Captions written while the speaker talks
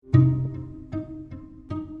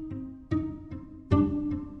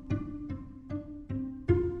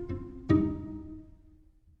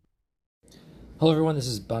Hello, everyone. This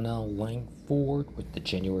is Bunnell Langford with the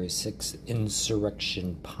January 6th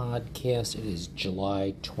Insurrection Podcast. It is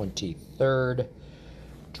July 23rd,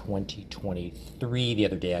 2023. The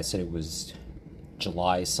other day I said it was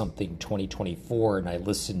July something 2024, and I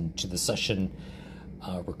listened to the session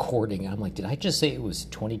recording. I'm like, did I just say it was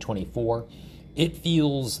 2024? It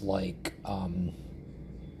feels like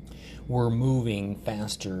we're moving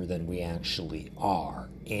faster than we actually are.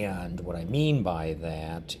 And what I mean by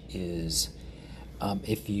that is,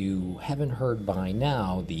 if you haven't heard by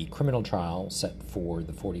now, the criminal trial set for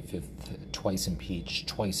the 45th twice impeached,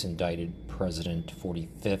 twice indicted President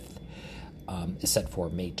 45th is set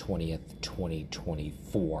for May 20th,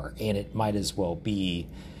 2024. And it might as well be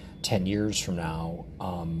 10 years from now.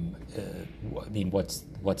 I mean,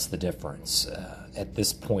 what's the difference? At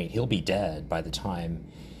this point, he'll be dead by the time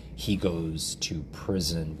he goes to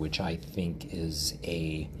prison, which I think is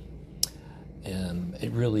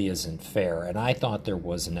it really isn't fair. And I thought there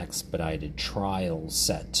was an expedited trial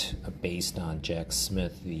set based on Jack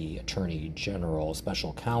Smith, the Attorney General,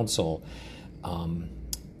 Special Counsel,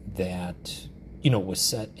 that was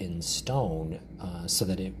set in stone so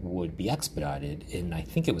that it would be expedited in, I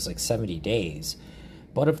think it was like 70 days.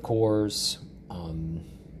 But of course,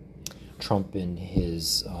 Trump and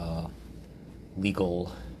his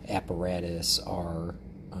legal apparatus are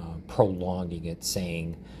prolonging it,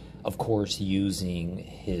 saying, of course, using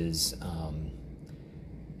his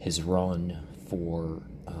run for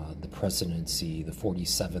the presidency, the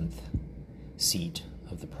 47th seat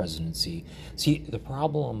of the presidency. See, the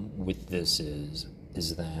problem with this is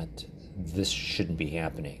that this shouldn't be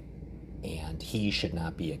happening, and he should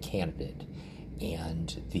not be a candidate,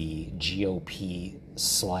 and the GOP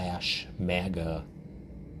 / MAGA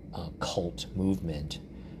cult movement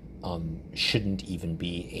shouldn't even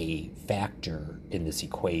be a factor in this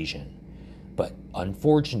equation. But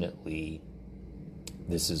unfortunately,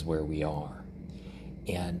 this is where we are.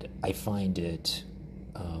 And I find it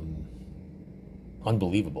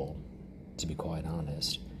unbelievable, to be quite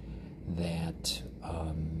honest, that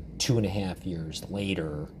 2.5 years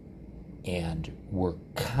later, and we're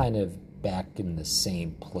kind of back in the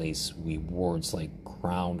same place we were. It's like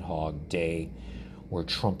Groundhog Day, where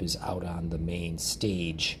Trump is out on the main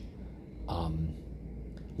stage,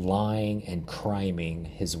 lying and criming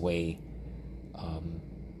his way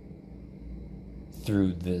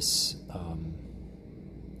through this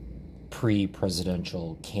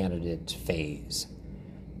pre-presidential candidate phase.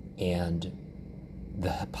 And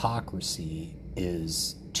the hypocrisy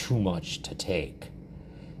is too much to take,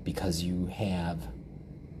 because you have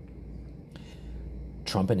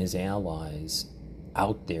Trump and his allies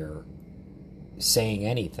out there saying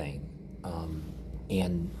anything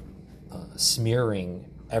and smearing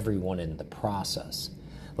everyone in the process.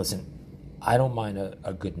 Listen, I don't mind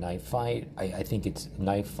a good knife fight. I think it's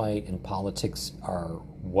knife fight and politics are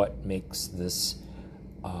what makes this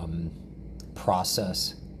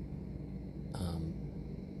process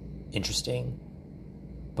interesting.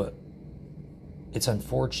 But it's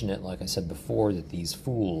unfortunate, like I said before, that these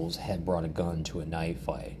fools had brought a gun to a knife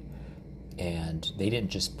fight. And they didn't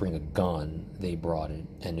just bring a gun, they brought an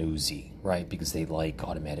Uzi, right? Because they like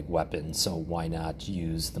automatic weapons, so why not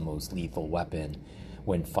use the most lethal weapon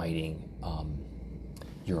when fighting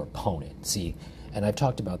your opponent? See, and I've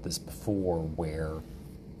talked about this before, where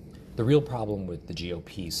the real problem with the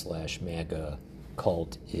GOP / MAGA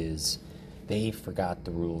cult is they forgot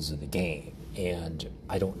the rules of the game. And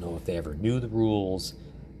I don't know if they ever knew the rules,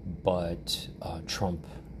 but Trump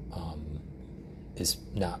is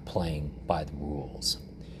not playing by the rules.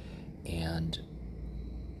 And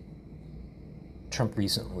Trump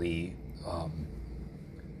recently,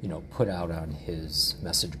 put out on his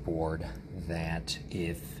message board that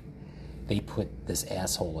if they put this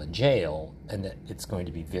asshole in jail, and that it's going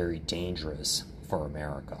to be very dangerous for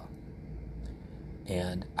America.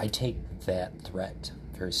 And I take that threat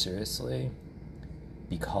very seriously,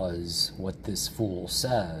 because what this fool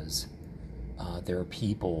says, there are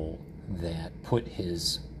people that put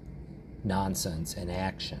his nonsense in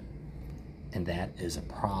action, and that is a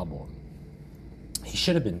problem. He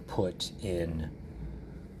should have been put in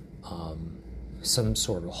some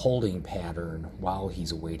sort of holding pattern while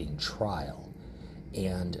he's awaiting trial,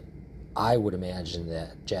 and I would imagine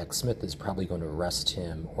that Jack Smith is probably going to arrest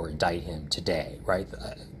him or indict him today, right?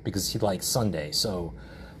 Because he likes Sunday, so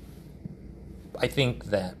I think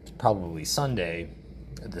that probably Sunday,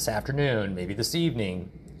 this afternoon, maybe this evening,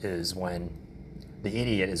 is when the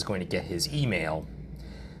idiot is going to get his email,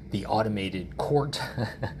 the automated court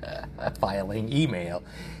filing email,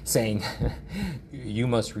 saying you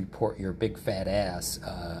must report your big fat ass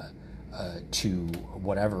to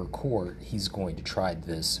whatever court he's going to try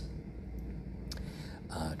this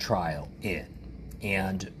trial in.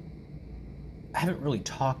 And I haven't really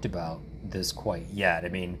talked about this quite yet. I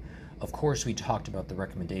mean, of course, we talked about the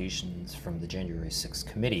recommendations from the January 6th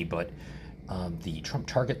committee, but the Trump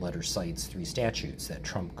target letter cites 3 statutes that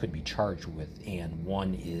Trump could be charged with, and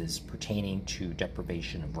one is pertaining to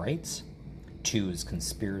deprivation of rights, 2 is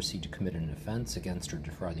conspiracy to commit an offense against or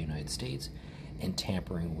defraud the United States, and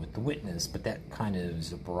tampering with the witness. But that kind of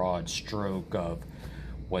is a broad stroke of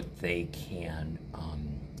what they can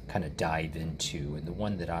kind of dive into. And the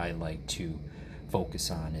one that I like to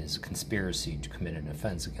focus on is conspiracy to commit an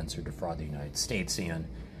offense against or defraud the United States. And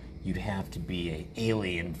you'd have to be an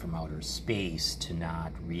alien from outer space to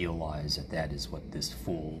not realize that that is what this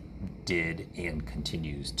fool did and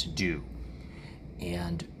continues to do.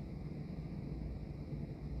 And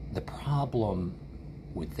the problem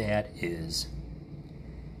with that is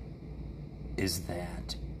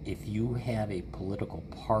that if you have a political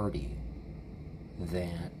party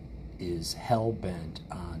that is hell-bent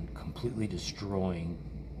on completely destroying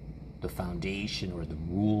the foundation or the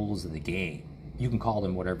rules of the game, you can call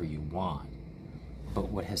them whatever you want, but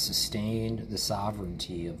what has sustained the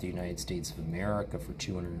sovereignty of the United States of America for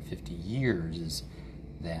 250 years is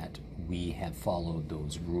that we have followed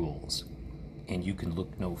those rules. And you can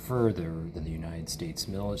look no further than the United States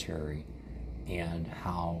military and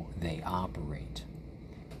how they operate.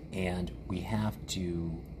 And we have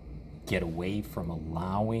to get away from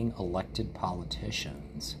allowing elected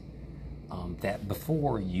politicians that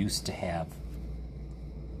before used to have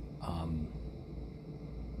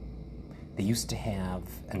they used to have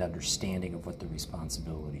an understanding of what the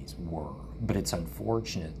responsibilities were. But it's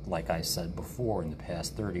unfortunate, like I said before, in the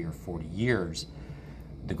past 30 or 40 years,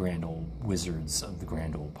 the grand old wizards of the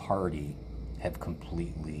grand old party have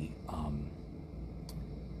completely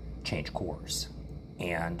changed course.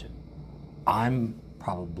 And I'm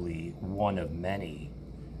probably one of many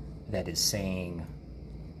that is saying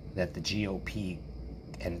that the GOP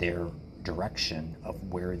and their direction of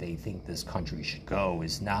where they think this country should go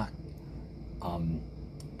is not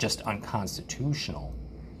just unconstitutional.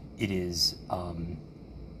 It is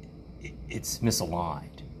it's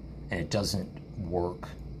misaligned, and it doesn't work.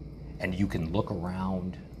 And you can look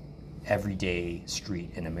around everyday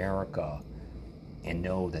street in America and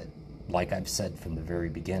know that, like I've said from the very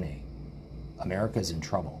beginning, America's in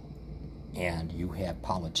trouble. And you have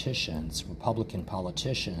politicians, Republican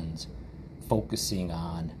politicians, focusing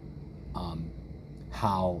on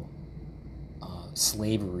how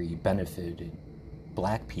slavery benefited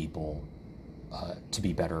black people to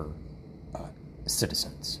be better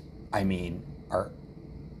citizens. I mean, are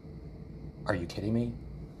you kidding me?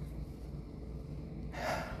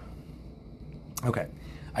 Okay,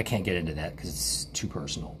 I can't get into that because it's too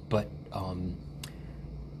personal. But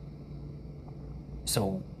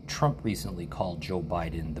so Trump recently called Joe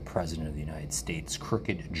Biden, the president of the United States,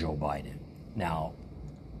 crooked Joe Biden. Now,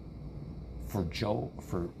 for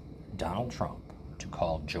Donald Trump to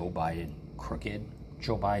call Joe Biden crooked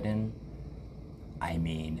Joe Biden, I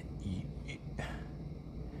mean,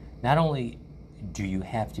 not only do you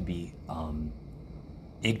have to be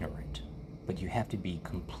ignorant, but you have to be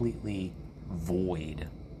completely void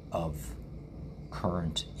of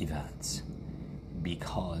current events,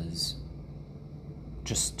 because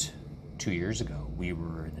just 2 years ago we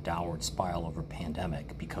were in a downward spiral over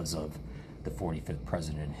pandemic because of the 45th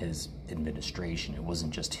president and his administration. It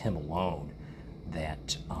wasn't just him alone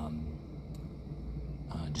that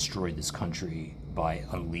destroyed this country by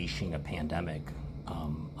unleashing a pandemic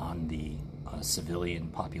on the civilian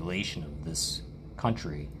population of this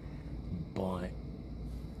country, but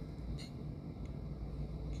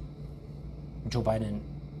Joe Biden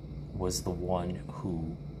was the one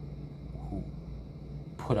who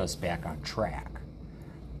put us back on track.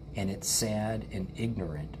 And it's sad and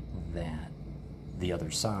ignorant that the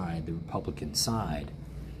other side, the Republican side,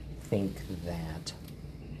 think that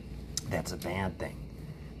that's a bad thing.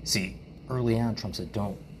 See, early on, Trump said,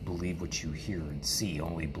 don't believe what you hear and see,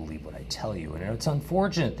 only believe what I tell you. And it's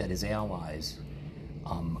unfortunate that his allies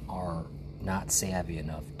are not savvy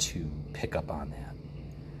enough to pick up on that.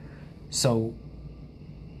 So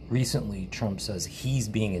recently, Trump says he's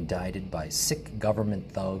being indicted by sick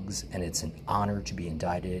government thugs, and it's an honor to be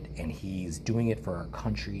indicted, and he's doing it for our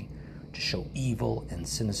country to show evil and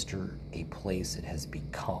sinister a place it has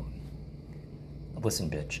become. Listen,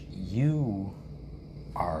 bitch, you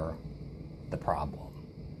are the problem,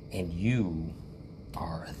 and you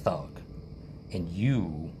are a thug, and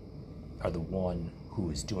you are the one who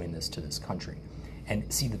is doing this to this country.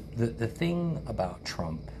 And see, the thing about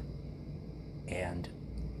Trump and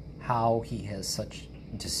how he has such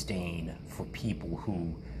disdain for people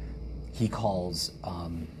who he calls,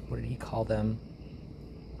 what did he call them?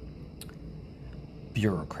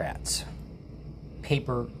 Bureaucrats.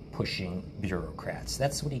 Paper-pushing bureaucrats.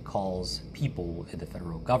 That's what he calls people in the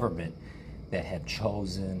federal government that have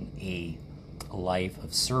chosen a life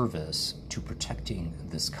of service to protecting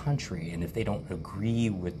this country. And if they don't agree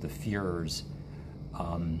with the Fuhrer's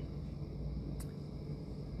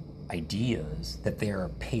ideas, that they're a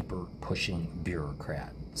paper-pushing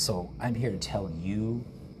bureaucrat. So I'm here to tell you,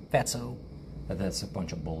 Fatso, that that's a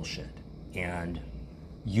bunch of bullshit. And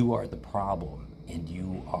you are the problem, and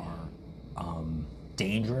you are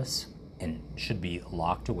dangerous and should be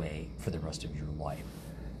locked away for the rest of your life.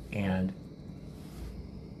 And,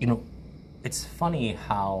 you know, it's funny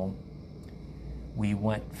how we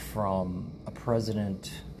went from a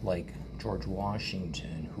president like George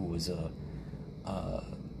Washington, who was a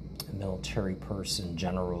military person,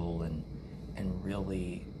 general, and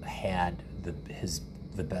really had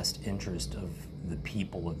the best interest of the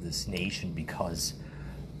people of this nation, because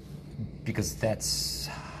that's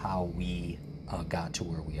how we got to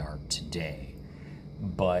where we are today.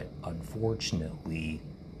 But unfortunately,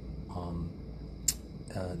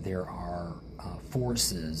 there are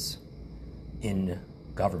forces in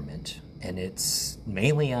government, and it's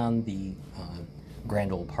mainly on the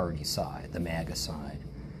grand old party side, the MAGA side,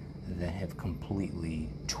 that have completely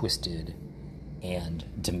twisted and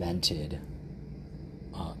demented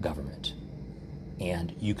government.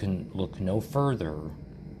 And you can look no further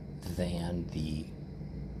than the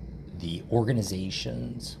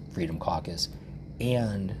organizations, Freedom Caucus,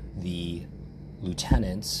 and the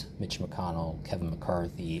lieutenants, Mitch McConnell, Kevin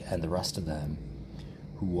McCarthy, and the rest of them,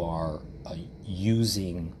 who are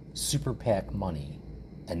using super PAC money,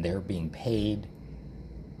 and they're being paid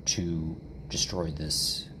to destroy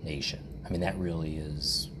this nation. I mean, that really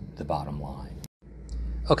is the bottom line.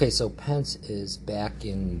 Okay, so Pence is back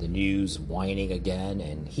in the news whining again,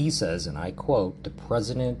 and he says, and I quote, "The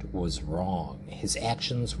president was wrong. His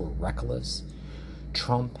actions were reckless.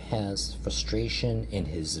 Trump has frustration in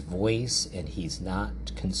his voice, and he's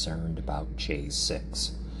not concerned about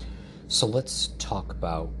J6. So let's talk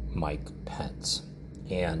about Mike Pence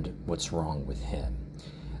and what's wrong with him.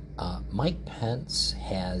 Mike Pence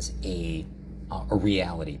has a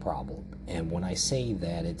reality problem, and when I say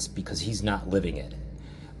that, it's because he's not living it.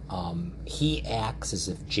 He acts as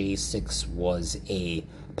if J6 was a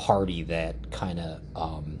party that kind of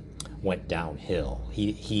went downhill.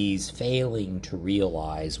 He's failing to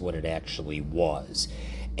realize what it actually was.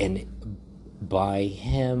 And by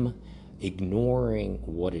him ignoring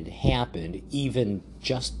what had happened, even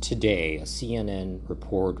just today, a CNN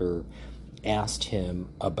reporter asked him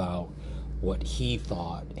about what he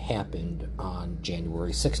thought happened on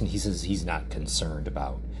January 6th, and he says he's not concerned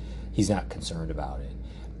about it.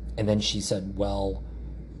 And then she said, well,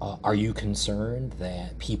 are you concerned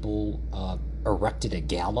that people erected a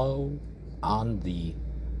gallows on the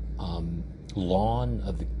lawn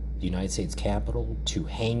of the United States Capitol to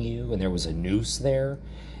hang you, and there was a noose there,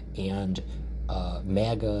 and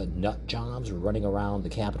MAGA nut jobs were running around the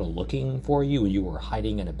Capitol looking for you, and you were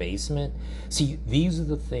hiding in a basement? See, these are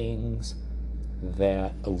the things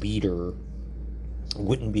that a leader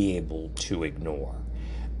wouldn't be able to ignore.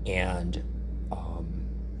 And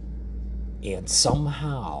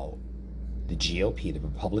somehow the GOP, the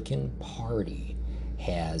Republican Party,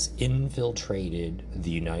 has infiltrated the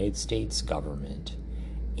United States government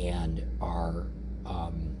and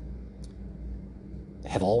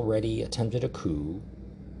have already attempted a coup,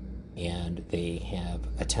 and they have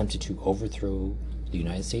attempted to overthrow the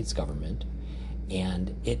United States government.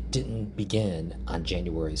 And it didn't begin on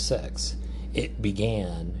January 6th. It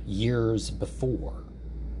began years before.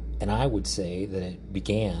 And I would say that it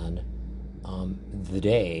began the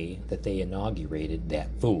day that they inaugurated that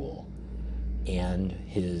fool, and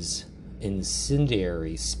his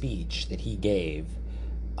incendiary speech that he gave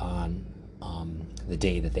on the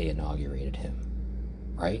day that they inaugurated him,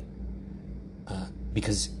 right?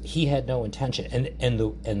 Because he had no intention. And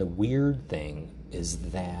the weird thing is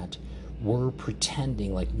that we're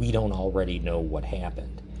pretending like we don't already know what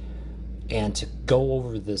happened. And to go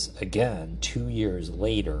over this again 2 years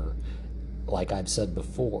later, like I've said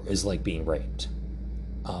before, is like being raped.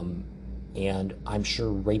 And I'm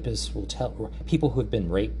sure rapists will people who have been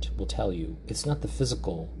raped will tell you, it's not the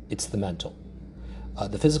physical, it's the mental.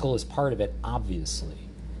 The physical is part of it, obviously,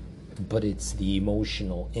 but it's the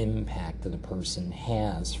emotional impact that a person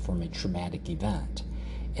has from a traumatic event.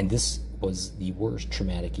 And this was the worst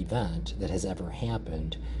traumatic event that has ever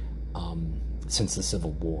happened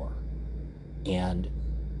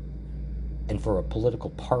and for a political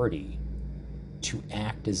party to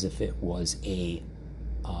act as if it was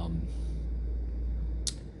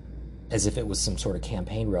some sort of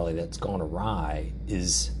campaign rally that's gone awry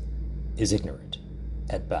is ignorant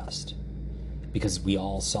at best, because we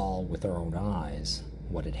all saw with our own eyes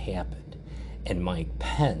what had happened. And Mike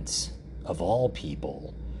Pence, of all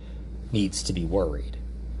people, needs to be worried,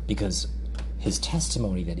 because his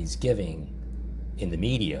testimony that he's giving in the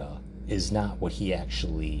media is not what he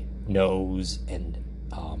actually knows and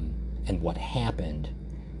what happened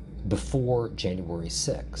before January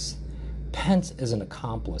 6th. Pence is an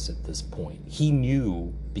accomplice at this point. He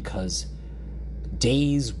knew because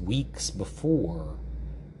days, weeks before,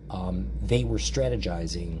 they were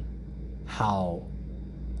strategizing how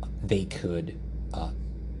they could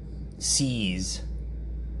seize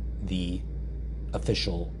the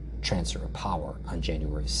official transfer of power on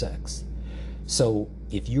January 6th. So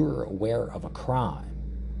if you're aware of a crime,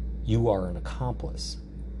 you are an accomplice.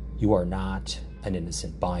 You are not an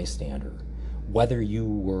innocent bystander. Whether you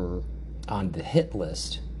were on the hit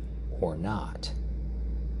list or not,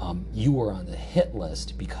 you were on the hit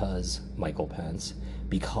list because, Michael Pence,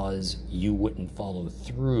 because you wouldn't follow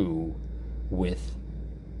through with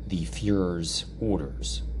the Fuhrer's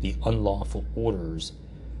orders, the unlawful orders,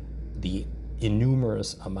 the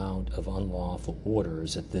innumerous amount of unlawful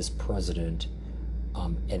orders that this president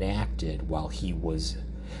enacted while he was...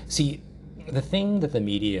 See, the thing that the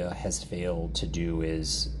media has failed to do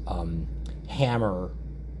is hammer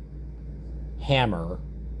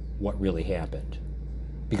what really happened.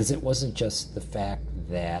 Because it wasn't just the fact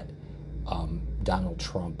that Donald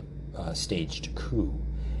Trump staged a coup.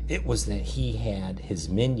 It was that he had his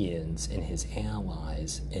minions and his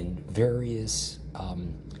allies in various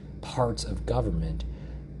parts of government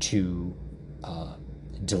to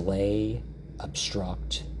delay,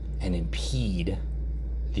 obstruct, and impede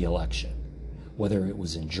the election. Whether it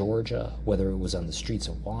was in Georgia, whether it was on the streets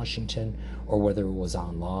of Washington, or whether it was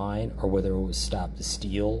online, or whether it was Stop the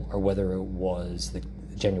Steal, or whether it was the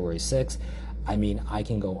January 6th. I mean, I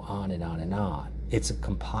can go on and on and on. It's a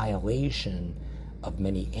compilation of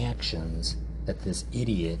many actions that this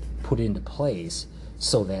idiot put into place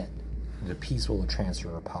so that the peaceful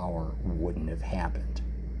transfer of power wouldn't have happened.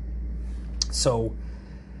 So,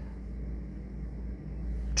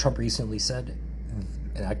 Trump recently said,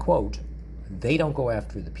 and I quote, "They don't go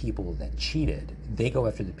after the people that cheated. They go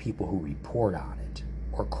after the people who report on it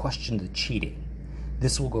or question the cheating.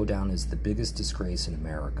 This will go down as the biggest disgrace in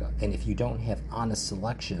America. And if you don't have honest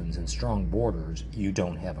elections and strong borders, you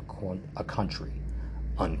don't have a country,"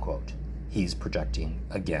 unquote. He's projecting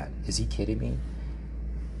again. Is he kidding me?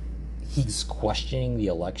 He's questioning the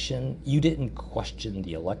election. You didn't question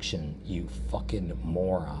the election, you fucking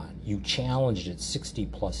moron. You challenged it 60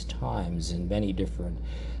 plus times in many different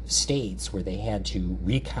states where they had to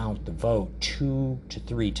recount the vote 2 to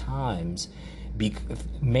 3 times,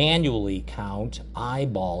 manually count,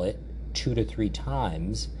 eyeball it 2 to 3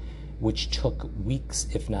 times, which took weeks,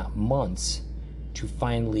 if not months, to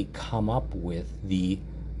finally come up with the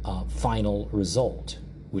final result,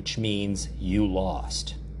 which means you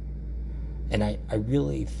lost. And I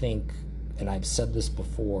really think, and I've said this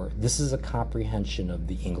before, this is a comprehension of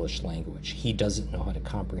the English language. He doesn't know how to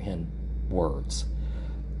comprehend words.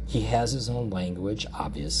 He has his own language,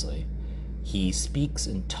 obviously. He speaks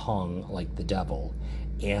in tongue like the devil,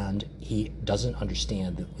 and he doesn't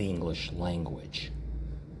understand the English language.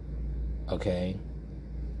 Okay?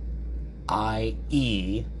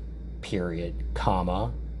 I.e., period,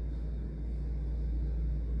 comma,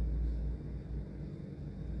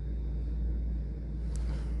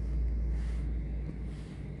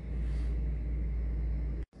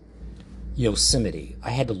 Yosemite.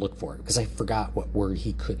 I had to look for it because I forgot what word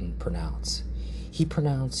he couldn't pronounce. He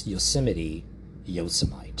pronounced Yosemite,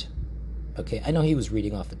 Yosemite. Okay, I know he was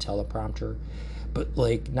reading off a teleprompter, but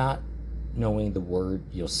like not knowing the word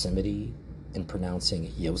Yosemite and pronouncing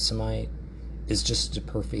it Yosemite is just a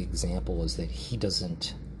perfect example, is that he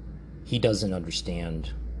doesn't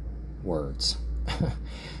understand words.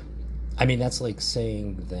 I mean, that's like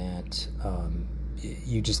saying that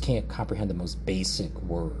you just can't comprehend the most basic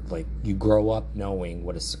word. Like, you grow up knowing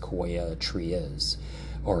what a sequoia tree is,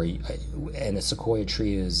 and a sequoia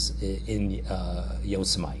tree is in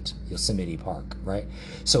Yosemite Park, right?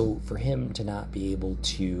 So for him to not be able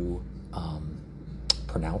to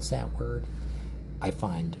pronounce that word, I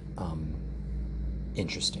find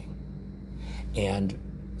interesting. And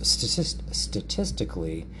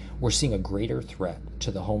statistically, we're seeing a greater threat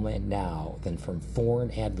to the homeland now than from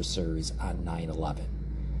foreign adversaries on 9/11,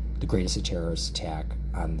 the greatest terrorist attack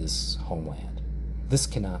on this homeland. This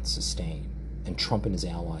cannot sustain. And Trump and his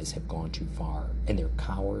allies have gone too far, and they're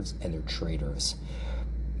cowards and they're traitors.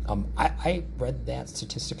 I read that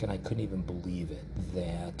statistic and I couldn't even believe it,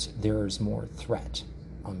 that there is more threat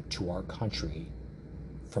to our country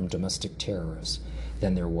from domestic terrorists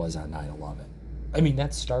than there was on 9/11. I mean,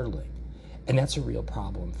 that's startling. And that's a real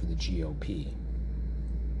problem for the GOP.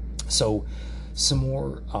 So, some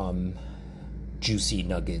more juicy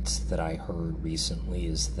nuggets that I heard recently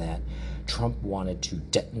is that Trump wanted to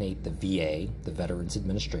detonate the VA, the Veterans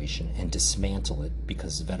Administration, and dismantle it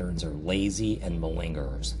because veterans are lazy and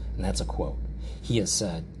malingerers. And that's a quote. He has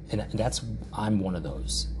said, and I'm one of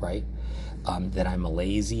those, right? That I'm a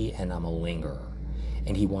lazy and I'm a lingerer.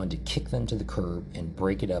 And he wanted to kick them to the curb and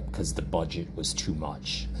break it up because the budget was too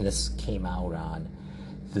much. And this came out on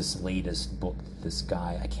this latest book, this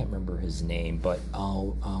guy, I can't remember his name, but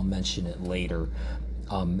I'll mention it later.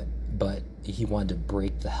 But he wanted to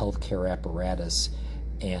break the healthcare apparatus,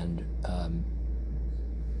 and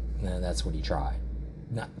that's what he tried.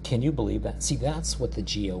 Now, can you believe that? See, that's what the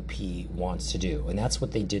GOP wants to do, and that's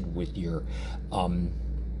what they did with your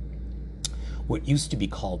what used to be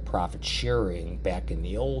called profit sharing back in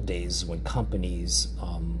the old days, when companies,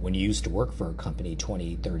 when you used to work for a company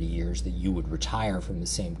 20, 30 years, that you would retire from the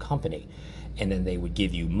same company. And then they would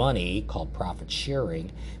give you money called profit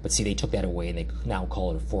sharing. But see, they took that away and they now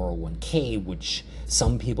call it a 401k, which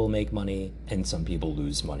some people make money and some people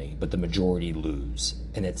lose money, but the majority lose.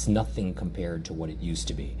 And it's nothing compared to what it used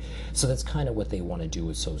to be. So that's kind of what they want to do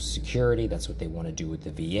with Social Security. That's what they want to do with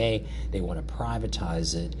the VA. They want to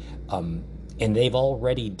privatize it. And they've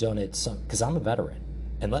already done it because I'm a veteran.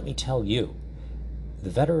 And let me tell you, the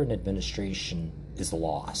Veteran Administration is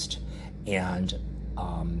lost. And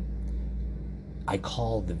I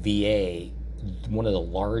call the VA one of the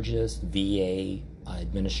largest VA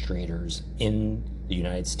administrators in the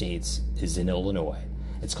United States is in Illinois.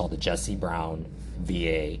 It's called the Jesse Brown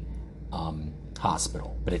VA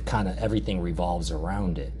Hospital, but it kind of everything revolves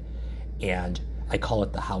around it. And I call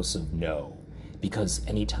it the House of No, because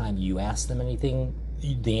anytime you ask them anything,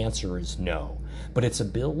 the answer is no. But it's a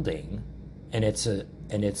building, and it's a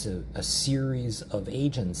series of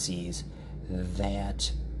agencies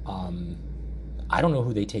that I don't know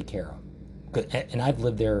who they take care of. And I've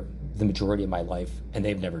lived there the majority of my life, and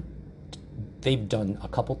they've done a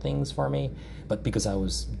couple things for me, but because I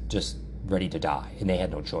was just ready to die, and they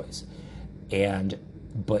had no choice.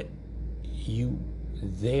 But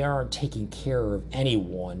they aren't taking care of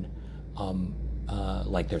anyone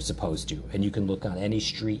like they're supposed to. And you can look on any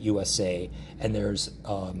street USA, and there's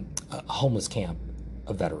a homeless camp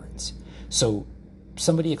of veterans. So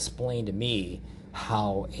somebody explained to me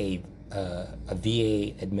how a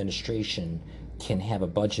VA administration can have a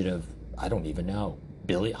budget of, I don't even know,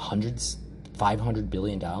 $500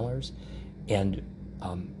 billion, and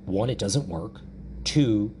one, it doesn't work.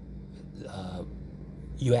 Two,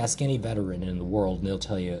 you ask any veteran in the world and they'll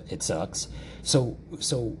tell you it sucks. So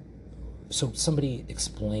somebody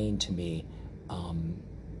explained to me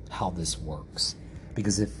how this works,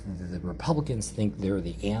 because if the Republicans think they're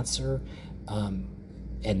the answer, and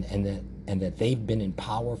that they've been in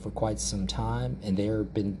power for quite some time and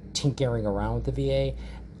they've been tinkering around with the VA,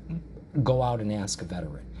 go out and ask a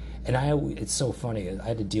veteran. And it's so funny, I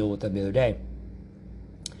had to deal with them the other day.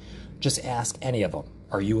 Just ask any of them,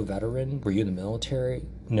 are you a veteran? Were you in the military?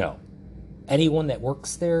 No. Anyone that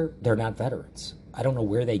works there, they're not veterans. I don't know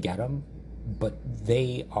where they get them, but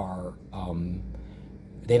they are,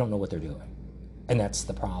 they don't know what they're doing. And that's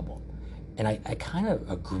the problem. And I kind of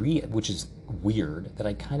agree, which is weird, that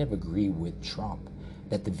I kind of agree with Trump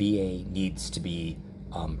that the VA needs to be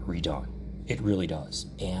redone. It really does.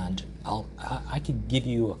 And I could give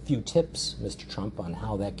you a few tips, Mr. Trump, on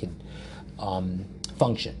how that could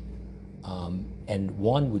function. And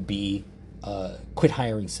one would be quit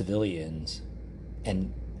hiring civilians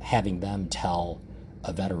and having them tell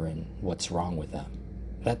a veteran what's wrong with them.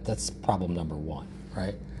 That's problem number one,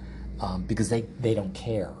 right? Because they don't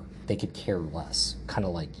care. They could care less, kind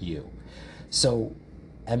of like you. So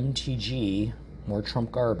MTG, more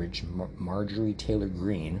Trump garbage, Marjorie Taylor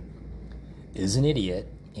Greene, is an idiot,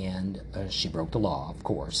 and she broke the law, of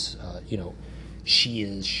course. She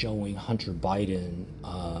is showing Hunter Biden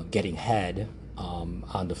getting head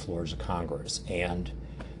on the floors of Congress. And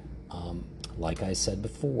like I said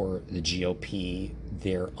before, the GOP,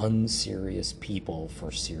 they're unserious people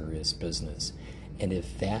for serious business. And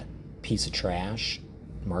if that piece of trash,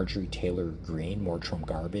 Marjorie Taylor Greene, more Trump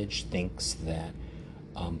garbage, thinks that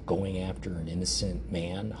going after an innocent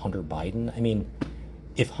man, Hunter Biden, I mean,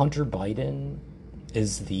 if Hunter Biden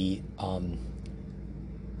is the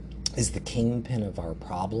is the kingpin of our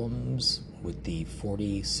problems with the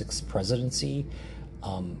 46th presidency.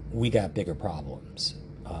 We got bigger problems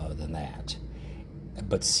than that.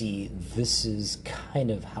 But see, this is kind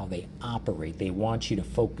of how they operate. They want you to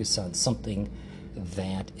focus on something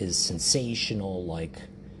that is sensational, like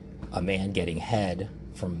a man getting head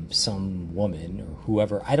from some woman or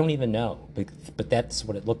whoever. I don't even know, but that's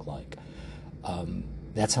what it looked like.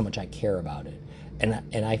 That's how much I care about it.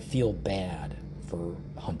 And I feel bad for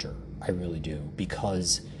Hunter. I really do.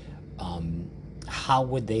 Because how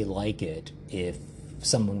would they like it if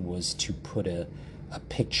someone was to put a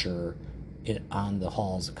picture on the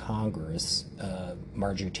halls of Congress,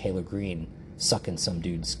 Marjorie Taylor Greene sucking some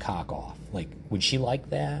dude's cock off? Like, would she like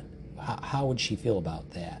that? How would she feel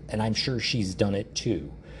about that? And I'm sure she's done it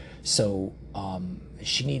too. So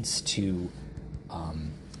she needs to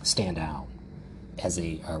stand down as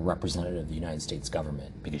a representative of the United States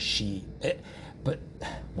government, because but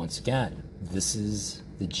once again, this is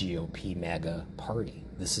the GOP MAGA party.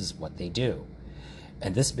 This is what they do.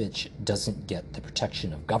 And this bitch doesn't get the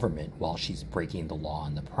protection of government while she's breaking the law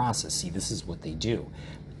in the process. See, this is what they do.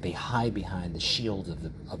 They hide behind the shield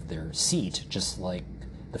of their seat, just like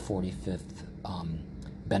the 45th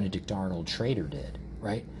Benedict Arnold traitor did,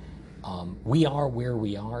 right? We are where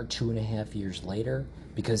we are 2.5 years later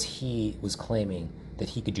because he was claiming that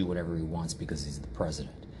he could do whatever he wants because he's the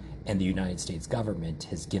president. And the United States government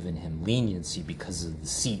has given him leniency because of the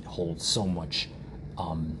seat holds so much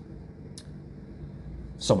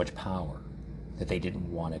power that they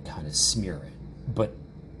didn't want to kind of smear it. But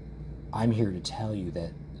I'm here to tell you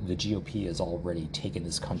that the GOP has already taken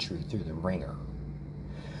this country through the ringer.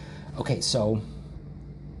 Okay, so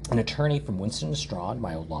an attorney from Winston & Strawn,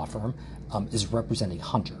 my old law firm, is representing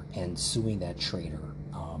Hunter and suing that traitor,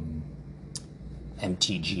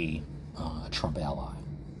 MTG, Trump ally.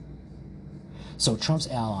 So Trump's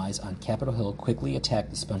allies on Capitol Hill quickly attacked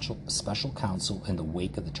the special counsel in the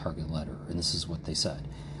wake of the Target letter, and this is what they said.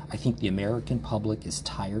 I think the American public is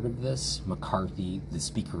tired of this, McCarthy, the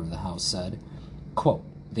Speaker of the House, said. Quote,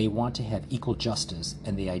 they want to have equal justice,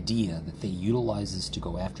 and the idea that they utilize this to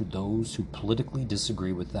go after those who politically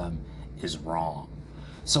disagree with them is wrong.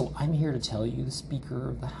 So I'm here to tell you, the Speaker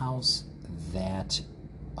of the House, that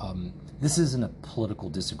this isn't a political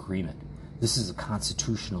disagreement. This is a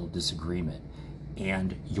constitutional disagreement.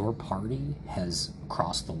 And your party has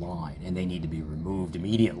crossed the line, and they need to be removed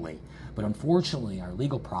immediately. But unfortunately, our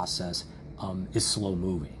legal process is slow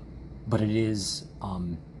moving, but it is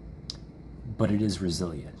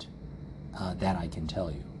resilient. That I can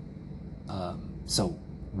tell you. So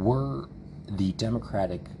we're the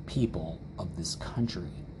democratic people of this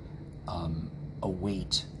country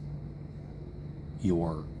await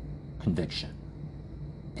your conviction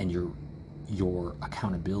and your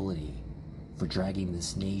accountability for dragging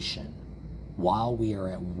this nation while we are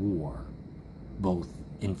at war, both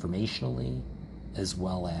informationally as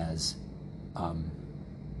well as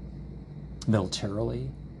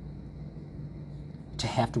militarily, to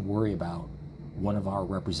have to worry about one of our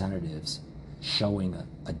representatives showing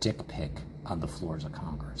a dick pic on the floors of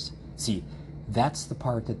Congress. See, that's the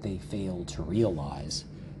part that they fail to realize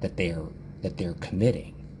that they're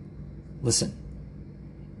committing. Listen,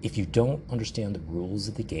 if you don't understand the rules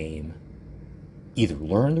of the game, either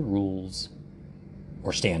learn the rules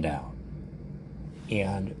or stand down.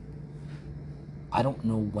 And I don't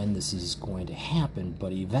know when this is going to happen,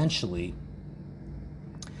 but eventually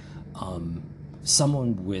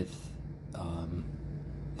someone with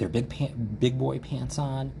their big boy pants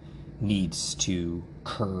on needs to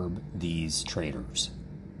curb these traitors.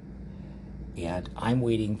 And I'm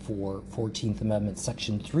waiting for 14th Amendment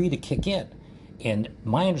Section 3 to kick in. And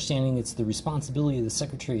my understanding, it's the responsibility of the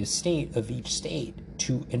Secretary of State of each state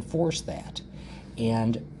to enforce that.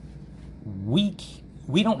 And we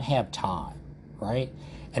don't have time, right?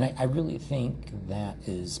 And I really think that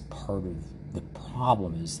is part of the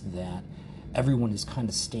problem, is that everyone is kind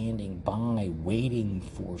of standing by waiting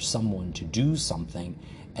for someone to do something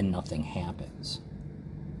and nothing happens.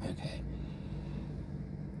 Okay.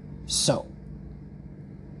 So,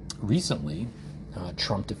 recently,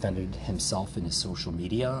 Trump defended himself in his social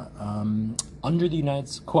media. Under the United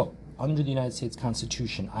States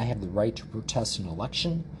Constitution, I have the right to protest an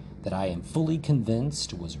election that I am fully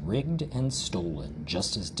convinced was rigged and stolen,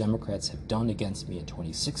 just as Democrats have done against me in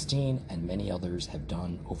 2016 and many others have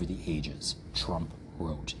done over the ages, Trump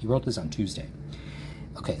wrote. He wrote this on Tuesday.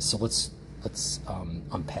 Okay, so let's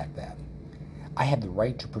unpack that. I have the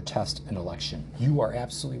right to protest an election. You are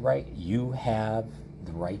absolutely right. You have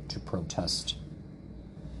the right to protest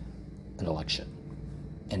an election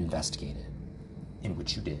and investigate it, in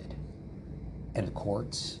which you did. And the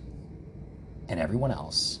courts and everyone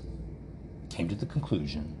else came to the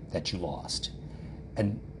conclusion that you lost.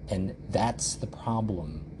 And that's the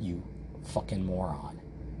problem, you fucking moron.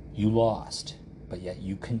 You lost, but yet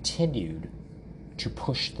you continued to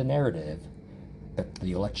push the narrative that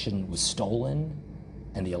the election was stolen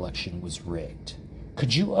and the election was rigged.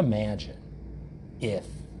 Could you imagine if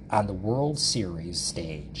on the World Series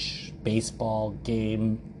stage, baseball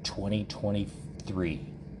game 2023,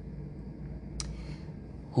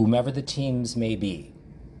 whomever the teams may be,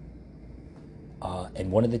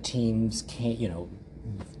 and one of the teams can't,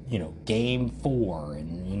 game 4,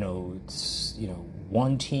 and it's,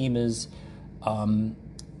 one team is, one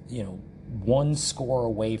score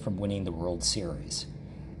away from winning the World Series,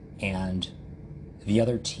 and the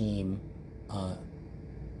other team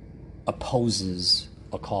opposes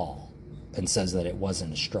a call and says that it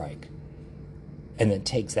wasn't a strike, and then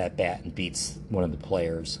takes that bat and beats one of the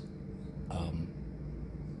players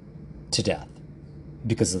to death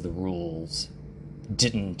because of the rules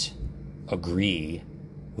didn't agree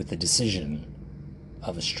with the decision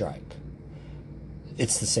of a strike.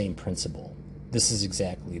 It's the same principle. This is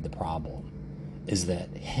exactly the problem, is that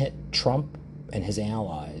Trump and his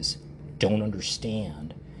allies don't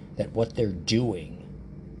understand that what they're doing,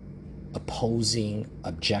 opposing,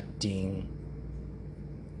 objecting,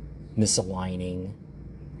 misaligning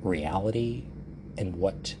reality and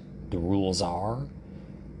what the rules are,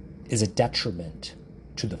 is a detriment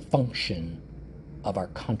to the function of our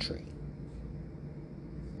country.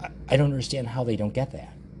 I don't understand how they don't get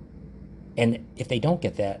that. And if they don't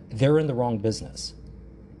get that, they're in the wrong business.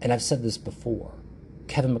 And I've said this before.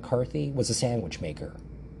 Kevin McCarthy was a sandwich maker.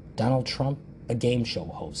 Donald Trump, a game show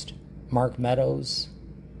host. Mark Meadows,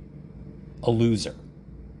 a loser.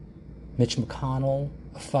 Mitch McConnell,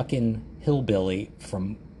 a fucking hillbilly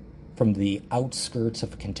from the outskirts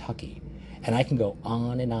of Kentucky. And I can go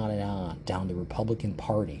on and on and on down the Republican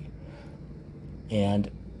Party. And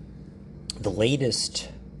the latest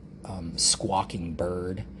squawking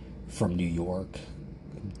bird from New York,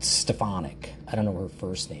 Stefanik, I don't know her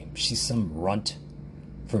first name. She's some runt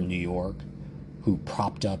from New York who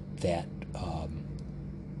propped up that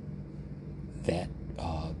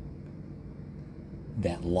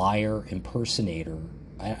liar impersonator.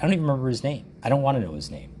 I don't even remember his name. I don't want to know his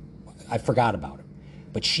name. I forgot about him.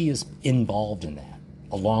 But she is involved in that,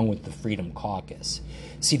 along with the Freedom Caucus.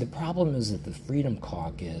 See, the problem is that the Freedom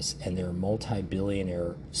Caucus and their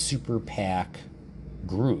multi-billionaire super PAC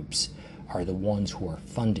groups are the ones who are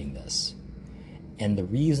funding this. And the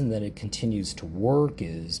reason that it continues to work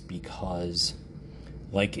is because,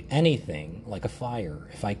 like anything, like a fire,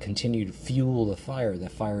 if I continue to fuel the fire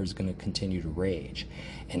is going to continue to rage.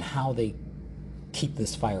 And how they keep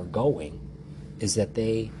this fire going is that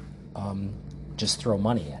they just throw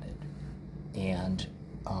money at it. And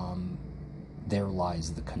there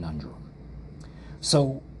lies the conundrum.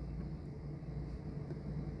 So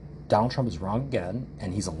Donald Trump is wrong again,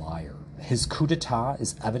 and he's a liar. His coup d'etat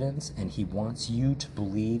is evidence, and he wants you to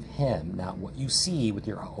believe him, not what you see with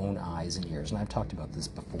your own eyes and ears. And I've talked about this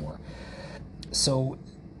before. So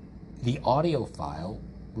the audio file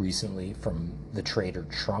recently from the traitor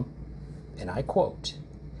Trump, and I quote,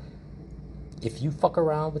 "If you fuck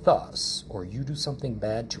around with us or you do something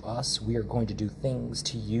bad to us, we are going to do things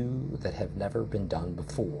to you that have never been done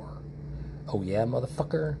before. Oh yeah,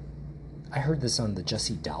 motherfucker?" I heard this on the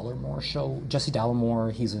Jesse Dollemore show. Jesse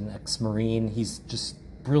Dollemore, he's an ex-Marine. He's just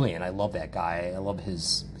brilliant. I love that guy. I love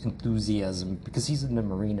his enthusiasm because he's in the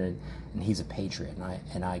Marine and he's a patriot,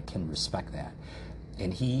 and I can respect that.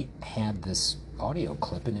 And he had this audio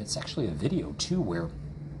clip, and it's actually a video too, where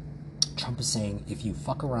Trump is saying, if you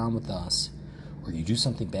fuck around with us or you do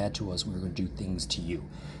something bad to us, we're going to do things to you.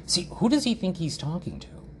 See, who does he think he's talking to?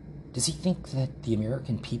 Does he think that the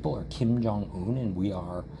American people are Kim Jong-un and we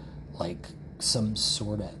are like some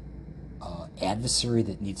sort of adversary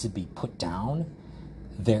that needs to be put down?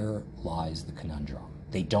 There lies the conundrum.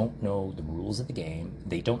 They don't know the rules of the game.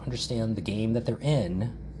 They don't understand the game that they're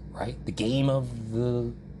in, right? The game of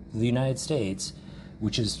the United States,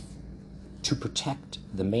 which is to protect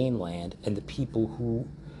the mainland and the people who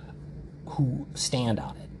stand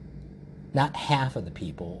on it. Not half of the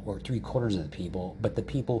people or 3/4 of the people, but the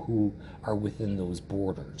people who are within those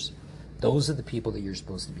borders. Those are the people that you're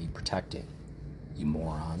supposed to be protecting, you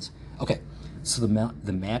morons. Okay, so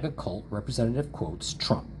the MAGA cult representative quotes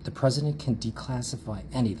Trump. The president can declassify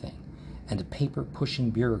anything, and a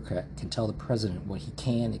paper-pushing bureaucrat can tell the president what he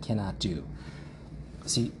can and cannot do.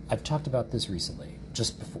 See, I've talked about this recently,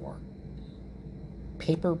 just before.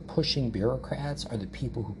 Paper-pushing bureaucrats are the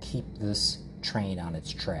people who keep this train on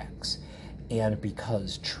its tracks. And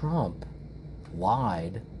because Trump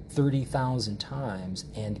lied 30,000 times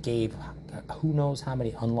and gave who knows how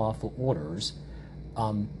many unlawful orders.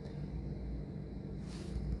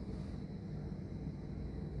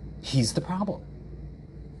 He's the problem.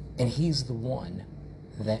 And he's the one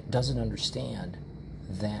that doesn't understand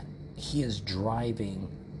that he is driving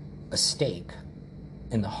a stake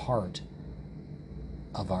in the heart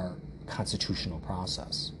of our constitutional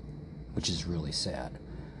process, which is really sad.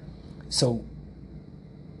 So,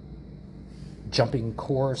 jumping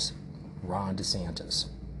course, Ron DeSantis.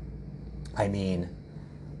 I mean,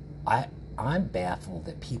 I'm baffled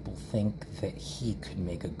that people think that he could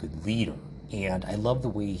make a good leader. And I love the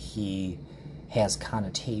way he has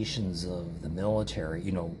connotations of the military,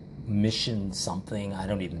 you know, mission something. I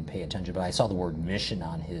don't even pay attention, but I saw the word mission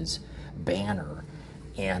on his banner.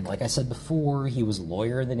 And like I said before, he was a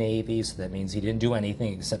lawyer in the Navy, so that means he didn't do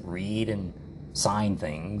anything except read and sign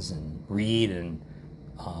things and read and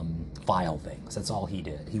file things. That's all he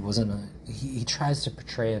did. He wasn't he tries to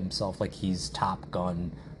portray himself like he's Top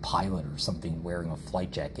Gun pilot or something, wearing a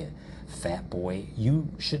flight jacket. Fat boy, you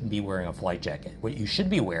shouldn't be wearing a flight jacket. What you should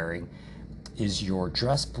be wearing is your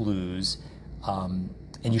dress blues, and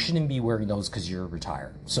you shouldn't be wearing those because you're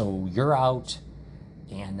retired. So you're out,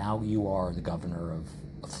 and now you are the governor of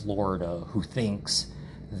Florida who thinks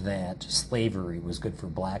that slavery was good for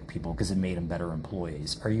black people because it made them better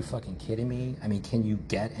employees. Are you fucking kidding me? I mean, can you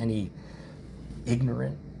get any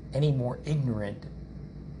more ignorant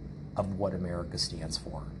of what America stands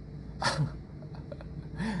for?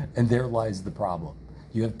 And there lies the problem.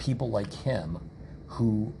 You have people like him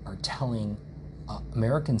who are telling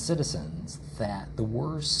American citizens that the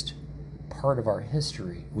worst part of our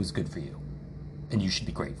history was good for you, and you should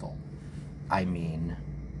be grateful. I mean,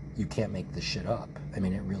 you can't make this shit up. I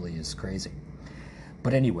mean, it really is crazy.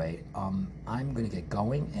 But anyway, I'm going to get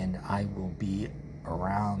going, and I will be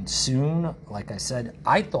around soon. Like I said,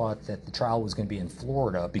 I thought that the trial was going to be in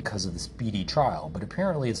Florida because of the speedy trial, but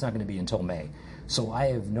apparently it's not going to be until May. So I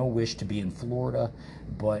have no wish to be in Florida,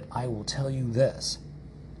 but I will tell you this.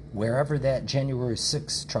 Wherever that January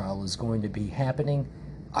 6th trial is going to be happening,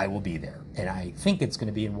 I will be there. And I think it's going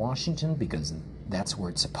to be in Washington because that's where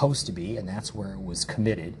it's supposed to be, and that's where it was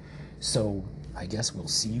committed. So I guess we'll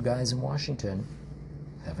see you guys in Washington.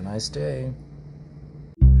 Have a nice day.